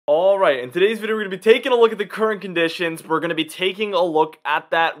Alright, in today's video we're going to be taking a look at the current conditions. We're going to be taking a look at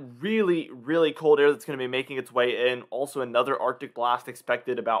that really cold air that's going to be making its way in. Also another Arctic blast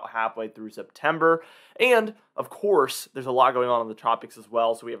expected about halfway through September. And, of course, there's a lot going on in the tropics as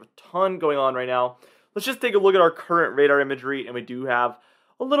well, so we have a ton going on right now. Let's just take a look at our current radar imagery, and we do have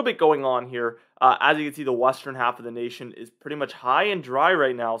a little bit going on here. As you can see, the western half of the nation is pretty much high and dry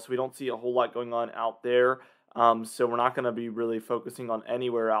right now, so we don't see a whole lot going on out there. So we're not going to be really focusing on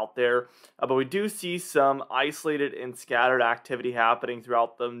anywhere out there. But we do see some isolated and scattered activity happening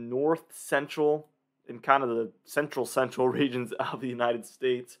throughout the north central and kind of the central regions of the United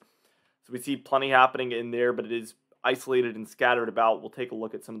States. So we see plenty happening in there, but it is isolated and scattered about. We'll take a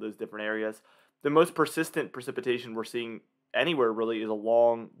look at some of those different areas. The most persistent precipitation we're seeing anywhere really is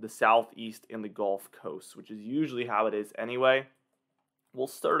along the southeast and the Gulf Coast, which is usually how it is anyway. We'll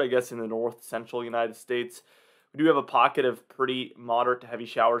start, I guess, in the north central United States. We do have a pocket of pretty moderate to heavy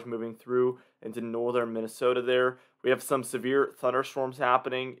showers moving through into northern Minnesota there. We have some severe thunderstorms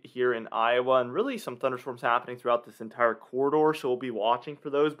happening here in Iowa, and really some thunderstorms happening throughout this entire corridor, so we'll be watching for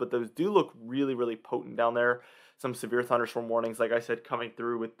those, but those do look really potent down there. Some severe thunderstorm warnings, like I said, coming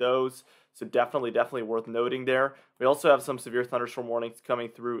through with those, so definitely worth noting there. We also have some severe thunderstorm warnings coming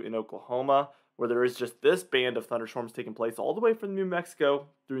through in Oklahoma, where there is just this band of thunderstorms taking place all the way from New Mexico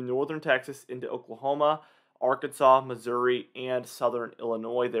through northern Texas into Oklahoma, Arkansas, Missouri, and southern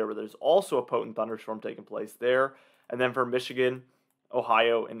Illinois there, where there's also a potent thunderstorm taking place there. And then for Michigan,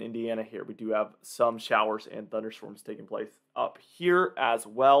 Ohio, and Indiana here, we do have some showers and thunderstorms taking place up here as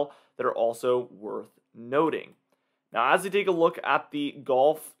well that are also worth noting. Now, as we take a look at the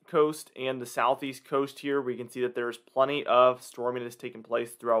Gulf Coast and the southeast coast here, we can see that there's plenty of storminess taking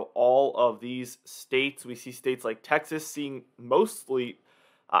place throughout all of these states. We see states like Texas seeing mostly,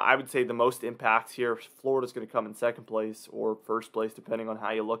 I would say, the most impacts here. Florida's going to come in second place or first place, depending on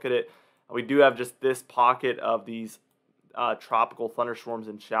how you look at it. We do have just this pocket of these tropical thunderstorms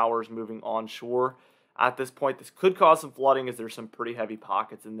and showers moving onshore. At this point, this could cause some flooding as there's some pretty heavy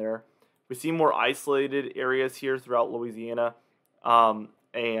pockets in there. We see more isolated areas here throughout Louisiana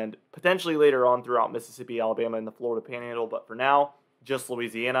and potentially later on throughout Mississippi, Alabama, and the Florida Panhandle. But for now, just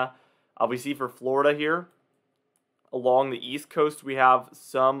Louisiana. We see for Florida here, along the east coast, we have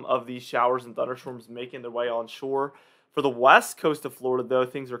some of these showers and thunderstorms making their way onshore. For the west coast of Florida, though,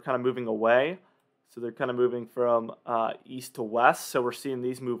 things are kind of moving away. So they're kind of moving from east to west. So we're seeing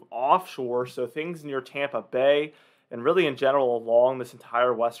these move offshore. So things near Tampa Bay and really in general along this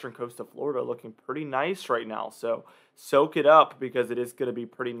entire western coast of Florida are looking pretty nice right now. So soak it up because it is going to be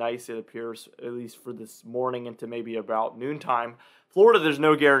pretty nice, it appears, at least for this morning into maybe about noontime. Florida, there's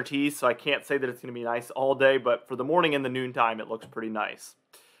no guarantees, so I can't say that it's going to be nice all day, but for the morning and the noontime, it looks pretty nice.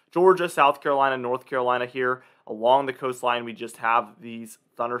 Georgia, South Carolina, North Carolina here, along the coastline, we just have these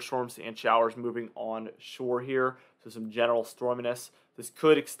thunderstorms and showers moving on shore here, so some general storminess. This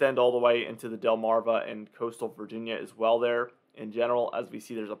could extend all the way into the Delmarva and coastal Virginia as well there. In general, as we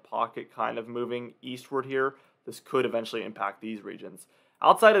see, there's a pocket kind of moving eastward here. This could eventually impact these regions.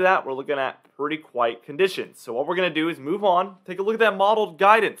 Outside of that, we're looking at pretty quiet conditions. So what we're going to do is move on, take a look at that modeled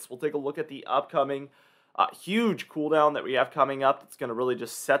guidance. We'll take a look at the upcoming huge cool down that we have coming up. It's going to really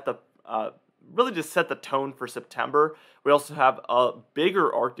just set the tone for September. We also have a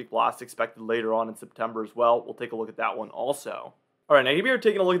bigger Arctic blast expected later on in September as well. We'll take a look at that one also. All right, now here we are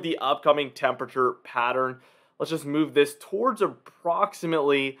taking a look at the upcoming temperature pattern. Let's just move this towards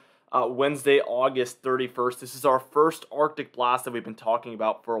approximately Wednesday, August 31st. This is our first Arctic blast that we've been talking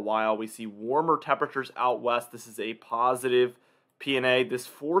about for a while. We see warmer temperatures out west. This is a positive P&A. This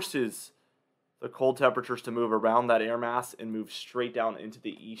forces the cold temperatures to move around that air mass and move straight down into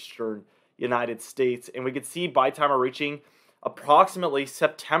the eastern United States. And we can see by the time we're reaching approximately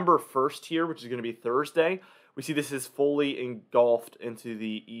September 1st here, which is going to be Thursday, we see this is fully engulfed into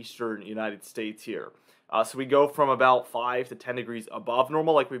the eastern United States here. So we go from about 5 to 10 degrees above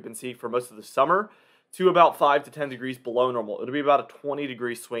normal, like we've been seeing for most of the summer, to about 5 to 10 degrees below normal. It'll be about a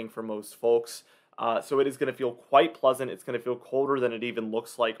 20-degree swing for most folks. So it is going to feel quite pleasant. It's going to feel colder than it even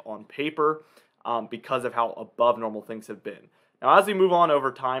looks like on paper because of how above normal things have been. Now, as we move on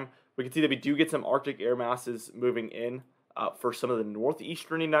over time, we can see that we do get some Arctic air masses moving in for some of the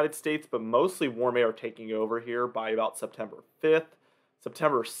northeastern United States, but mostly warm air taking over here by about September 5th.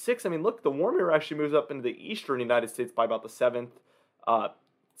 September 6th, I mean, look, the warm air actually moves up into the eastern United States by about the 7th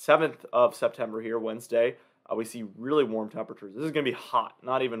of September here, Wednesday. We see really warm temperatures. This is going to be hot,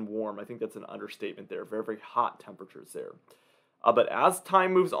 not even warm. I think that's an understatement there. Very hot temperatures there. But as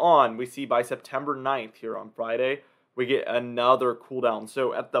time moves on, we see by September 9th here on Friday, we get another cool down.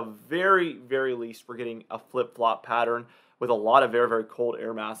 So at the very least, we're getting a flip-flop pattern. with a lot of very, very cold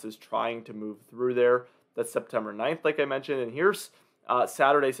air masses trying to move through there. That's September 9th, like I mentioned. And here's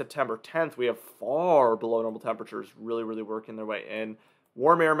Saturday, September 10th. We have far below normal temperatures really, really working their way in.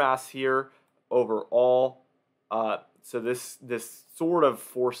 Warm air mass here overall. So this sort of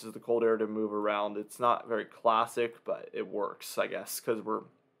forces the cold air to move around. It's not very classic, but it works, I guess, because we're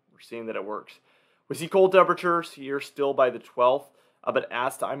seeing that it works. We see cold temperatures here still by the 12th, but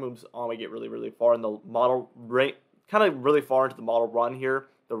as time moves on, we get really, really far in the model rate, kind of really far into the model run here.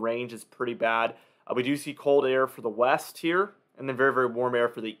 The range is pretty bad. We do see cold air for the west here, and then very, very warm air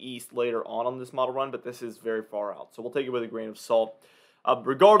for the east later on this model run, but this is very far out. So we'll take it with a grain of salt.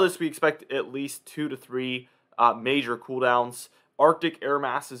 Regardless, we expect at least 2 to 3 major cooldowns. Arctic air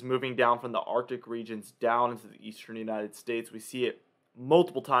masses moving down from the Arctic regions down into the eastern United States. We see it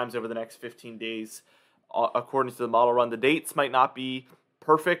multiple times over the next 15 days, according to the model run. The dates might not be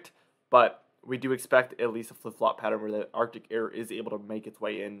perfect, but we do expect at least a flip-flop pattern where the Arctic air is able to make its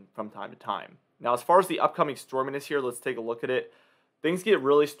way in from time to time. Now, as far as the upcoming storminess here, let's take a look at it. Things get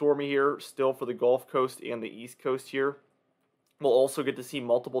really stormy here still for the Gulf Coast and the East Coast here. We'll also get to see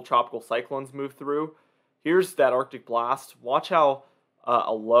multiple tropical cyclones move through. Here's that Arctic blast. Watch how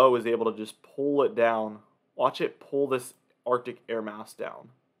a low is able to just pull it down. Watch it pull this Arctic air mass down.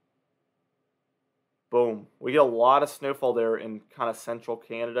 Boom. We get a lot of snowfall there in kind of central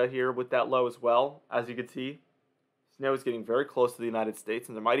Canada here with that low as well. As you can see, snow is getting very close to the United States,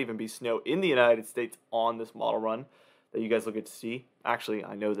 and there might even be snow in the United States on this model run that you guys will get to see. Actually,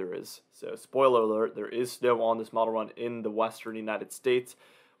 I know there is. So, spoiler alert, there is snow on this model run in the western United States.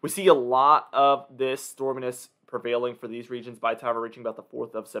 We see a lot of this storminess prevailing for these regions by the time we're reaching about the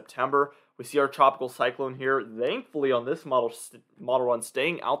 4th of September. We see our tropical cyclone here, thankfully on this model run,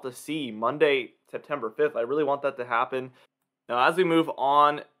 staying out to sea Monday, September 5th. I really want that to happen. Now, as we move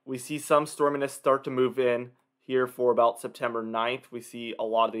on, we see some storminess start to move in here for about September 9th. We see a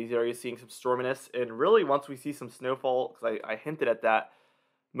lot of these areas seeing some storminess. And really, once we see some snowfall, because I hinted at that,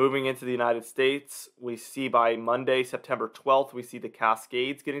 moving into the United States, we see by Monday, September 12th, we see the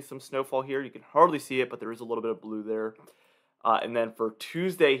Cascades getting some snowfall here. You can hardly see it, but there is a little bit of blue there. And then for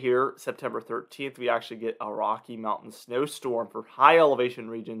Tuesday here, September 13th, we actually get a Rocky Mountain snowstorm for high elevation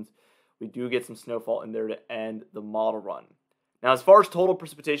regions. We do get some snowfall in there to end the model run. Now, as far as total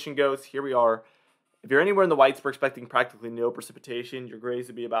precipitation goes, here we are. If you're anywhere in the whites, we're expecting practically no precipitation. Your grays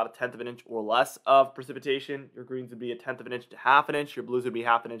would be about 1/10 of an inch or less of precipitation. Your greens would be 1/10 of an inch to 1/2 an inch. Your blues would be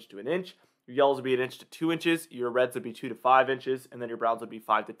 1/2 an inch to 1 inch. Your yellows would be 1 inch to 2 inches. Your reds would be 2 to 5 inches. And then your browns would be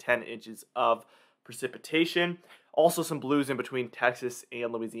 5 to 10 inches of precipitation. Also some blues in between Texas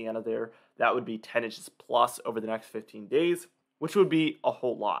and Louisiana there. That would be 10 inches plus over the next 15 days, which would be a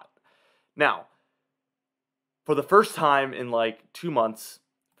whole lot. Now, for the first time in like 2 months,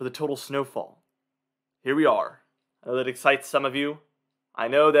 for the total snowfall, here we are. I know that excites some of you. I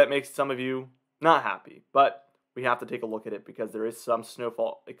know that makes some of you not happy, but we have to take a look at it because there is some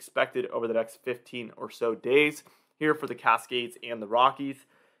snowfall expected over the next 15 or so days here for the Cascades and the Rockies.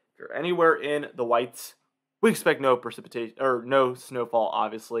 If you're anywhere in the whites, we expect no precipitation or no snowfall,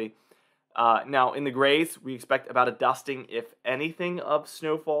 obviously. Now, in the grays, we expect about a dusting, if anything, of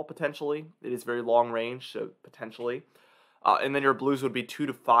snowfall potentially. It is very long range, so potentially. And then your blues would be 2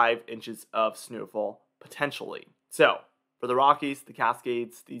 to 5 inches of snowfall potentially. So, for the Rockies, the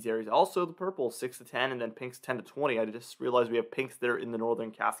Cascades, these areas, also the purple, 6 to 10, and then pinks 10 to 20. I just realized we have pinks there in the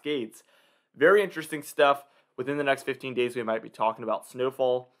northern Cascades. Very interesting stuff. Within the next 15 days, we might be talking about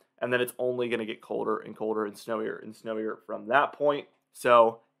snowfall, and then it's only going to get colder and colder and snowier from that point.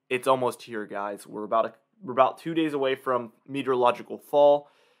 So, it's almost here, guys. We're about 2 days away from meteorological fall,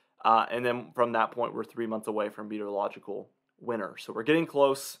 and then from that point, we're 3 months away from meteorological winter. So we're getting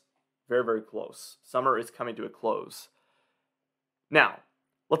close, very, very close. Summer is coming to a close. Now,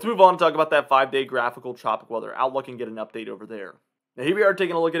 let's move on and talk about that 5-day graphical tropical weather outlook and get an update over there. Now, here we are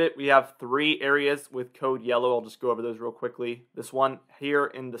taking a look at it. We have 3 areas with code yellow. I'll just go over those real quickly. This one here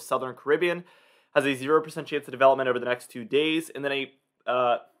in the southern Caribbean has a 0% chance of development over the next 2 days, and then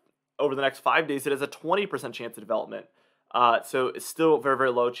over the next 5 days, it has a 20% chance of development. So it's still very,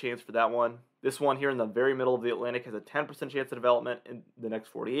 very low chance for that one. This one here in the very middle of the Atlantic has a 10% chance of development in the next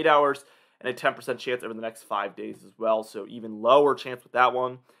 48 hours and a 10% chance over the next 5 days as well. So even lower chance with that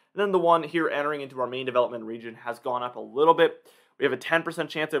one. And then the one here entering into our main development region has gone up a little bit. We have a 10%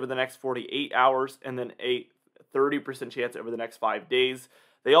 chance over the next 48 hours and then a 30% chance over the next 5 days.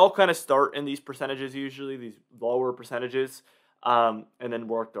 They all kind of start in these percentages usually, these lower percentages. And then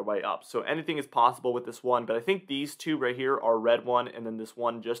work their way up. So anything is possible with this one, but I think these two right here, our red one and then this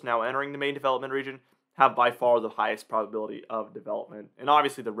one just now entering the main development region, have by far the highest probability of development. And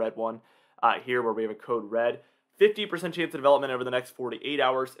obviously the red one here where we have a code red, 50% chance of development over the next 48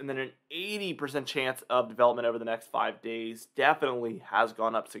 hours, and then an 80% chance of development over the next 5 days. Definitely has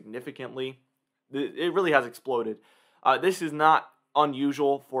gone up significantly. It really has exploded. This is not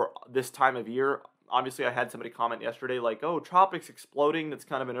unusual for this time of year. Obviously, I had somebody comment yesterday like, oh, tropics exploding, that's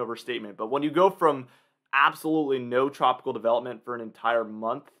kind of an overstatement. But when you go from absolutely no tropical development for an entire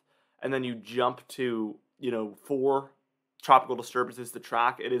month, and then you jump to, 4 tropical disturbances to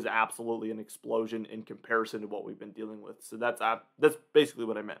track, it is absolutely an explosion in comparison to what we've been dealing with. So that's basically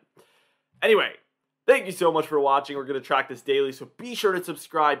what I meant. Anyway, thank you so much for watching. We're going to track this daily, so be sure to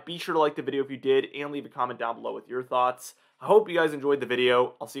subscribe. Be sure to like the video if you did, and leave a comment down below with your thoughts. I hope you guys enjoyed the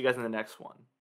video. I'll see you guys in the next one.